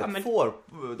vet inte. Ja, men... Får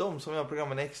de som gör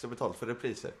programmen extra betalt för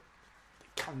repriser?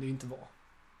 Det kan det ju inte vara.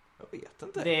 Jag vet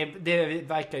inte. Det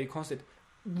verkar ju konstigt.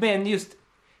 Men just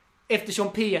eftersom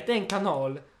P1 är en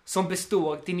kanal som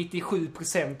består till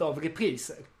 97% av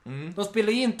repriser. De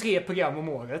spelar in 3 program om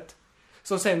året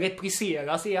som sen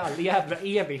repriseras i all jävla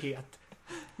evighet.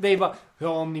 Det är bara,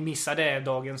 om ni missade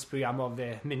dagens program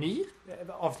av Meny,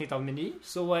 avsnitt av Meny,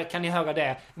 så kan ni höra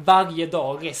det varje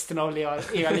dag resten av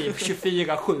era liv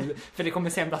 24/7, för det kommer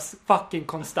sändas fucking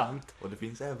konstant. Och det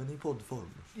finns även i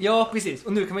poddform. Ja, precis.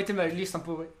 Och nu kan man till och med lyssna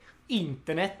på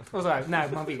internet och sådär när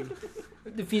man vill.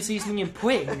 Det finns ju ingen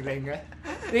poäng längre.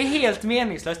 Det är helt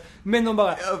meningslöst. Men de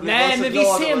bara, nej men vi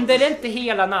sänder det inte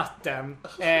hela natten,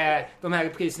 de här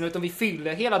repriserna, utan vi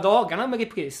fyller hela dagarna med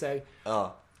repriser.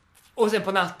 Ja. Och sen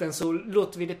på natten så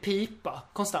låter vi det pipa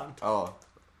konstant. Ja,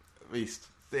 visst.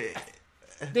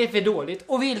 Det är för dåligt.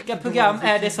 Och vilka program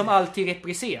är det som alltid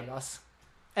repriseras?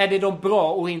 Är det de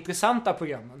bra och intressanta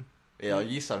programmen? Jag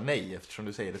gissar nej eftersom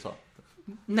du säger det så.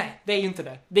 Nej, det är ju inte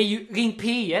det. Det är ju Ring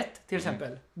P1 till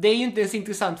exempel. Det är ju inte ens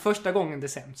intressant första gången det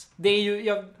sänds. Det är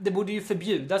ju, det borde ju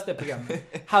förbjudas det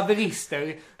programmet.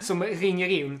 Haverister som ringer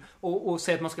in och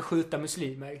säger att man ska skjuta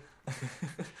muslimer.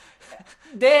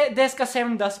 Det ska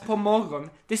sändas på morgon.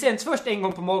 Det sänds först en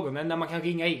gång på morgonen när man kan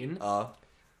ringa in. Ja.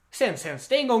 Sen sänds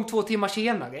det en gång 2 timmar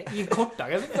senare i en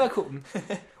kortare version.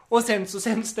 Och sen så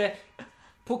sänds det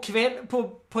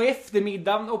på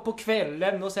eftermiddagen och på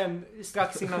kvällen och sen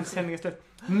strax innan sändningen slut.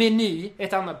 Meny,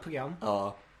 ett annat program.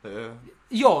 Ja.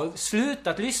 Jag har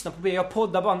slutat lyssna på det. Jag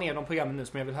poddar bara ner de programmen nu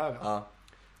som jag vill höra. Ja.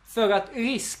 För att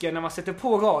risken när man sätter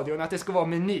på radion att det ska vara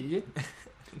Meny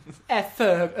är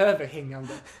för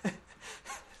överhängande.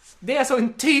 Det är alltså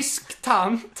en tysk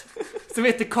tant som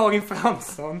heter Karin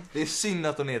Fransson. Det är synd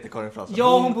att hon heter Karin Fransson.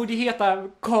 Ja, hon borde heta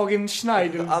Karin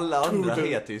Schneider. Alla andra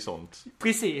heter ju sånt.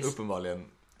 Precis. Uppenbarligen.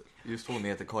 Just hon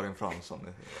heter Karin Fransson.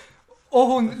 Och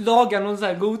hon lagar någon sån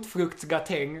här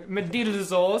rotfruktsgratäng med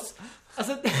dillsås.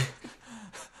 Alltså...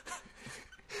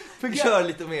 Kör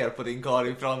lite mer på din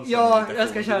Karin Fransson. Ja, jag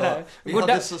ska köra det. Vi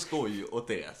hade så skoj åt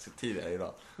det tidigare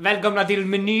idag. Välkomna till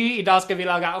meny. Idag ska vi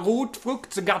laga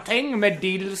rotfruktsgratäng med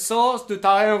dillsås. Du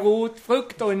tar en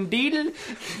rotfrukt och en dill.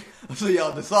 Och så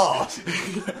gör det sås.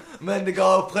 Men det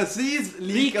går precis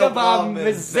lika bra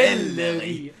med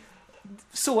selleri.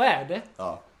 Så är det.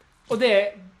 Ja. Och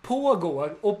det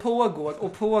pågår och pågår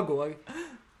och pågår.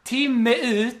 Timme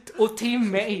ut och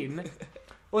timme in.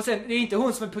 Och sen, det är inte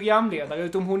hon som är programledare,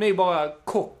 utan hon är ju bara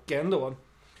kocken då.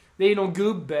 Det är någon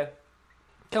gubbe,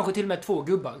 kanske till och med 2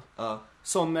 gubbar,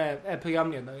 som är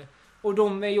programledare. Och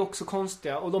de är ju också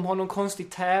konstiga. Och de har någon konstig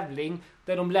tävling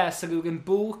där de läser ur en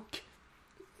bok.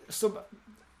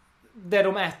 Där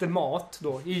de äter mat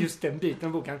då, i just den biten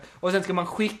av boken. Och sen ska man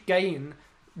skicka in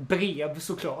brev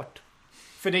såklart.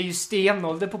 För det är ju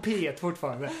stenålder på P1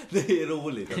 fortfarande. Det är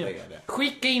roligt att lägga det.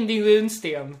 Skicka in din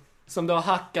runsten som du har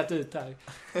hackat ut här.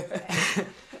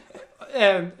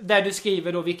 Där du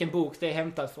skriver då vilken bok det är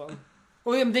hämtat från.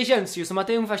 Och det känns ju som att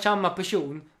det är ungefär samma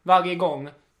person varje gång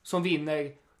som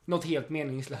vinner något helt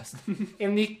meningslöst.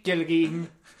 En nyckelring.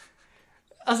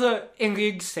 Alltså en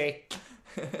ryggsäck.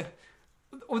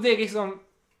 Och det är liksom...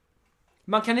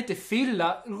 Man kan inte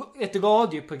fylla ett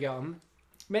radioprogram.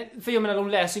 Men, för jag menar, de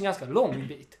läser en ganska lång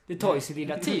bit. Det tar ju sin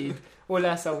lilla tid att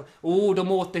läsa om,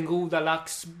 de åt den goda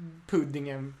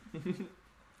laxpuddingen.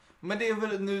 Men det är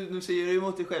väl, nu säger du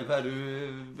emot dig själv här,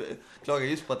 du klagar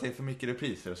just på att det är för mycket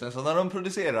repriser. Och sen så när de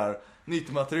producerar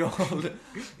nytt material,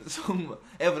 som,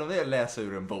 även om det är läsa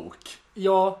ur en bok,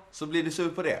 så blir det sur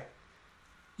på det.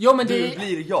 Ja, men du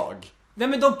blir jag. Nej,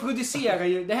 men de producerar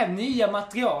ju det här nya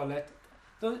materialet.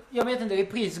 Jag vet inte,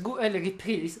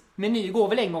 repris, meny går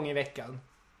väl en gång i veckan?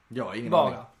 Ja, ingen bara.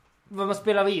 aning. Man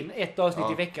spelar in ett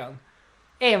avsnitt i veckan.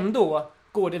 Ändå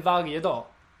går det varje dag.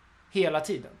 Hela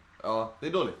tiden. Ja, det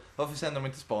är dåligt. Varför sänder de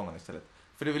inte Spanarna istället?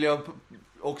 För det vill jag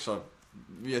också...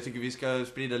 Jag tycker vi ska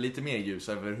sprida lite mer ljus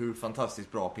över hur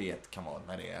fantastiskt bra P1 kan vara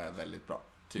när det är väldigt bra.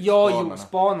 Typ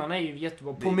Spanarna är ju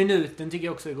jättebra. På minuten tycker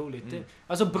jag också är roligt.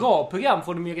 Alltså bra program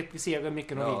får de ju reprisera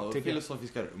mycket de vill, tycker jag.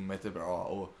 Filosofiska rummet är bra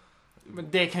och... Men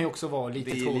det kan ju också vara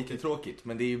lite tråkigt. Det är lite tråkigt,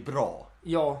 men det är ju bra.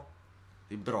 Ja.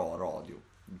 Det är bra radio.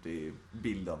 Det är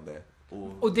bildande.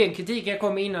 Och den kritiken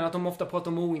kommer innan att de ofta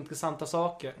pratar om ointressanta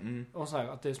saker. Och så här,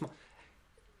 att det är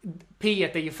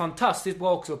P1 är ju fantastiskt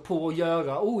bra också på att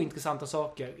göra ointressanta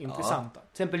saker intressanta. Till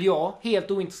exempel jag,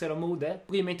 helt ointresserad av mode.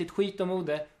 Bryr mig inte ett skit om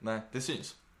mode. Nej, det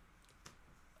syns.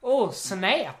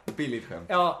 Snap! Billigt skämt.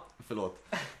 Ja. Förlåt.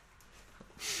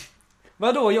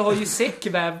 Vadå? Jag har ju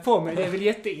säckväv på mig. Det är väl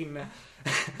jätteinne.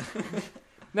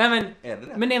 Nej,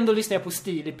 men ändå lyssnar jag på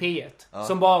Stil i P1.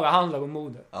 Som bara handlar om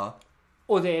mode. Ja.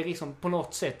 Och det är liksom på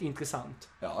något sätt intressant.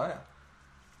 Ja.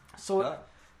 Så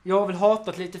jag har väl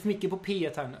hatat lite för mycket på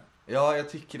P1 här nu. Ja, jag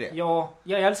tycker det. Ja,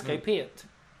 jag älskar ju P1.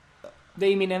 Det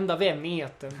är min enda vän i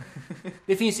etern.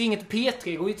 Det finns ju inget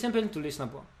P3 går ju till exempel inte att lyssna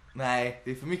på. Nej,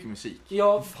 det är för mycket musik.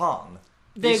 Ja. Fan.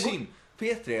 Det är synd.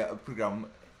 P3-program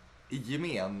i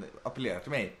gemen appellerar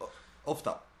till mig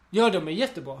ofta. Ja, de är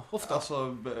jättebra. Ofta.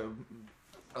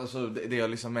 Alltså det jag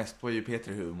lyssnar mest på är ju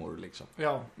P3-humor liksom.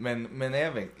 Ja. Men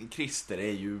även Christer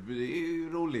är ju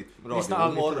roligt.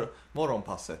 Radio.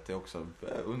 Morgonpasset är också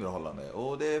underhållande.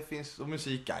 Och det finns och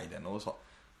musikguiden och så.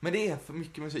 Men det är för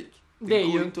mycket musik. Det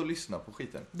går ju inte att lyssna på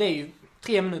skiten. Det är ju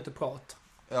 3 minuter prat.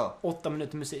 Ja. 8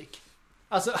 minuter musik.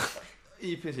 Alltså...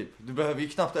 I princip. Du behöver ju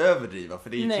knappt överdriva för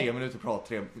det är ju 3 minuter prat,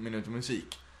 3 minuter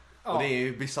musik. Ja. Och det är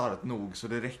ju bizarrt nog så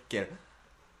det räcker.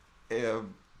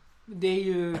 Det är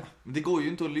ju... Det går ju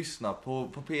inte att lyssna på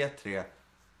P3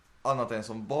 annat än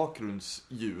som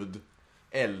bakgrundsljud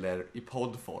eller i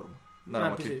poddform när de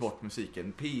har klippt bort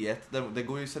musiken. P1, det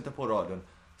går ju att sätta på radion,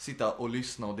 sitta och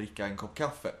lyssna och dricka en kopp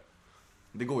kaffe.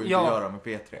 Det går ju inte att göra med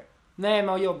P3. Nej,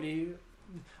 men jag blir ju...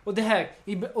 Och det här,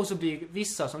 och så blir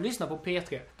vissa som lyssnar på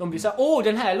P3, de blir så här,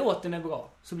 den här låten är bra.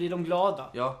 Så blir de glada.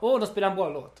 Ja. De spelar en bra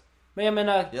låt. Men jag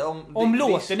menar, om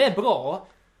låten är bra,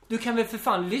 du kan väl för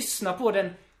fan lyssna på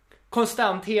den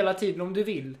konstant hela tiden om du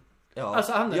vill. Ja.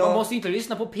 Alltså man måste inte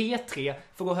lyssna på P3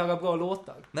 för att höra bra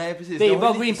låtar. Nej, precis. Det är bara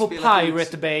att gå in på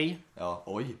Pirate Bay. Ja,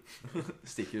 oj.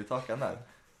 Sticker du takan där?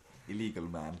 Illegal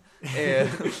man.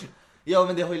 Ja,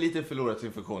 men det har ju lite förlorat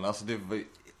sin funktion. Alltså det var,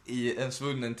 i en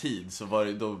svunnen tid så var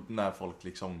det då när folk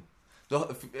liksom... Då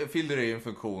fyllde det ju en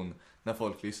funktion när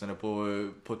folk lyssnade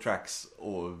på tracks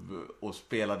och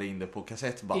spelade in det på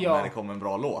kassettband när det kom en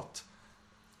bra låt.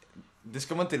 Det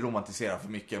ska man inte romantisera för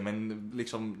mycket, men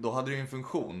liksom, då hade det ju en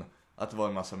funktion att det var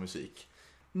en massa musik.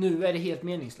 Nu är det helt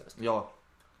meningslöst. Ja.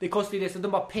 Det kostar ju det så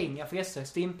de bara pengar för SR,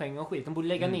 stimpengar och skit. De borde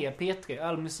lägga ner P3,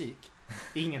 all musik.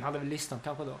 Ingen hade väl lyssnat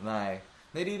kanske då. Nej,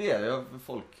 det är det.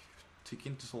 Folk tycker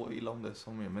inte så illa om det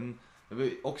som är. Men det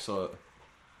blir också,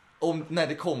 när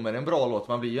det kommer en bra låt,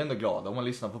 man blir ju ändå glad om man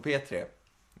lyssnar på P3.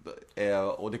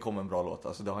 Och det kommer en bra låt.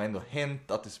 Alltså det har ändå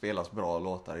hänt att det spelas bra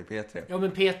låtar i P3. Ja,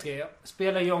 men P3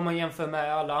 spelar ju, om man jämför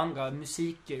med alla andra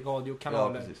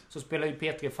musikradiokanaler, så spelar ju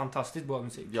P3 fantastiskt bra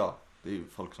musik. Ja, det är ju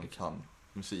folk som kan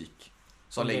musik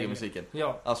som lägger musiken.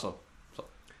 Ja. Alltså, så.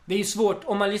 Det är ju svårt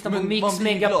om man lyssnar på Mix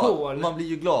Megapol. Man blir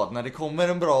ju glad när det kommer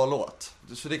en bra låt.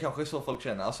 Så det kanske är så folk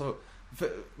känner. Alltså, för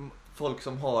folk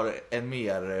som har en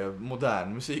mer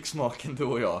modern musiksmak än du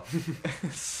och jag,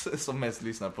 som mest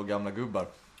lyssnar på gamla gubbar.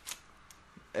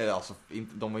 Alltså,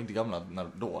 de var inte gamla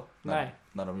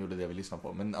när de gjorde det vi lyssnade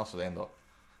på. Men alltså ändå,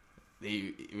 det är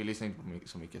ju, vi lyssnar inte på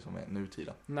så mycket som är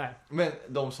nutida. Nej. Men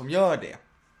de som gör det,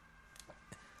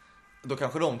 då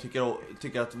kanske de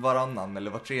tycker att varannan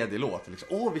eller var tredje låt liksom,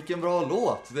 åh vilken bra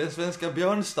låt, den svenska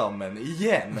björnstammen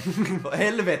igen.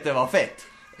 Helvete vad fett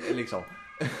liksom.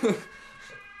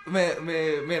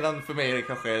 Medan för mig är det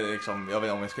kanske liksom, jag vet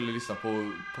inte, om jag skulle lyssna på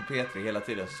P3 hela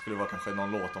tiden så skulle det vara kanske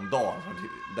någon låt om dagen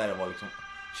där det var liksom,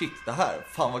 shit, det här,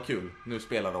 fan vad kul, nu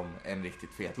spelar de en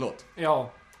riktigt fet låt.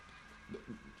 Ja.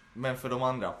 Men för de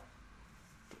andra,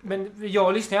 men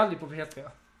jag lyssnar aldrig på P3.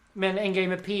 Men en grej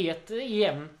med P1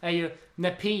 igen är ju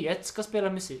när P1 ska spela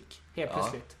musik helt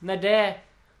plötsligt. När det är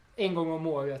en gång om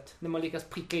året, när man lyckas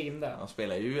pricka in där. de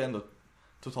spelar ju ändå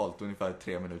totalt ungefär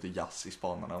 3 minuter jazz i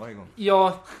spanarna varje gång.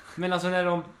 Ja, men alltså när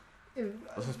de...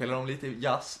 Och så spelar de lite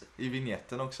jazz i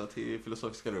vignetten också till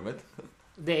Filosofiska rummet.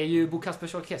 Det är ju Bo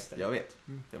Kaspers Orkester. Jag vet,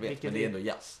 men det är ändå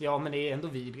jazz. Ja, men det är ändå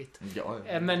vidrigt. Ja.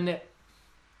 Men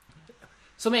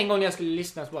som en gång när jag skulle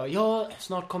lyssna så bara,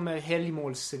 snart kommer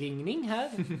helgmålsringning här.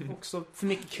 Också för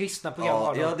mycket kristna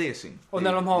program. Ja, det är synd. Och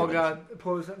när de har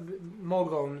på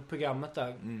morgonprogrammet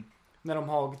där, när de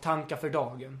har tankar för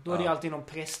dagen, då är det alltid någon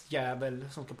prästjävel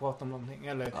som ska prata om någonting.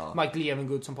 Eller Mike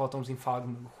Levengood som pratar om sin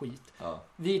farmor och skit. Ja.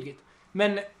 Vidrigt.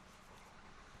 Men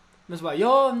så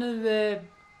bara,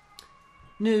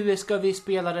 nu ska vi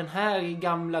spela den här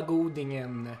gamla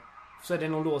godingen. Så är det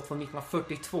någon låt från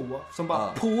 1942 som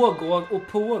bara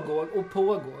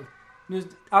pågår. Nu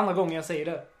andra gången jag säger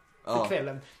det för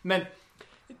kvällen. Men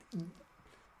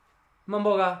man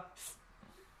bara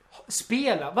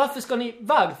spela.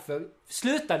 Varför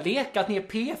sluta leka att ni är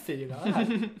P4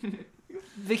 här?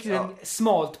 Vilket en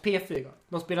smalt P4.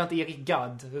 De spelar inte Erik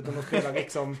Gadd, utan de spelar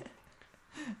liksom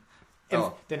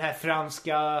den här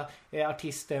franska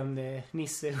artisten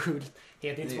Nisse Hult.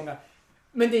 Heter inte så många.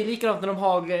 Men det är likadant när de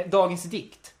har dagens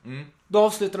dikt. Då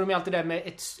avslutar de alltid där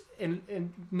med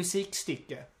en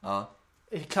musikstycke.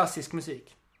 Klassisk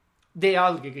musik. Det är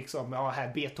aldrig liksom,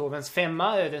 här Beethovens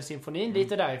 5:a, Ödensymfonin,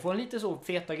 lite därifrån, lite så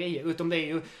feta grejer. Utom det är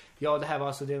ju, det här var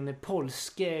alltså den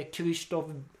polske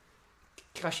Krzysztof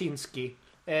Krasinski.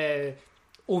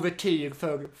 Ouvertyr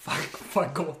för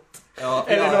fagott.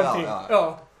 Eller någonting.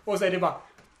 Ja. Och så är det bara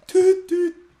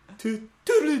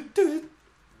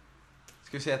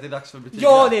Ska vi säga att det är dags för betyg?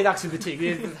 Ja, det är dags för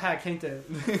betyg. Det här kan inte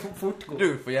fortgå.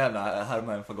 Du får gärna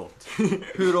härma en fagott.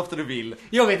 Hur ofta du vill.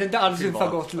 Jag vet inte alls hur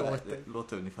fagott låter. Det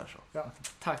låter ungefär så. Ja,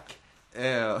 tack.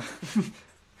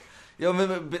 Ja,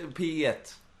 men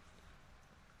P1.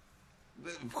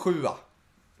 7.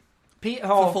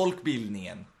 För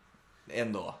folkbildningen.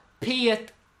 Ändå.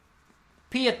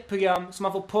 P1-program som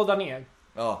man får podda ner.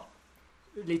 Ja.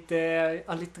 Lite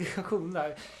alliteration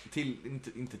där.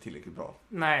 Inte tillräckligt bra.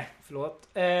 Nej, förlåt.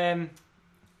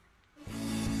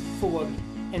 Får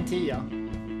en 10.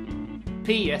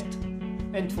 P1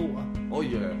 en 2.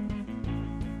 Oj.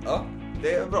 Ja,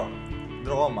 det är bra.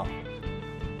 Drama.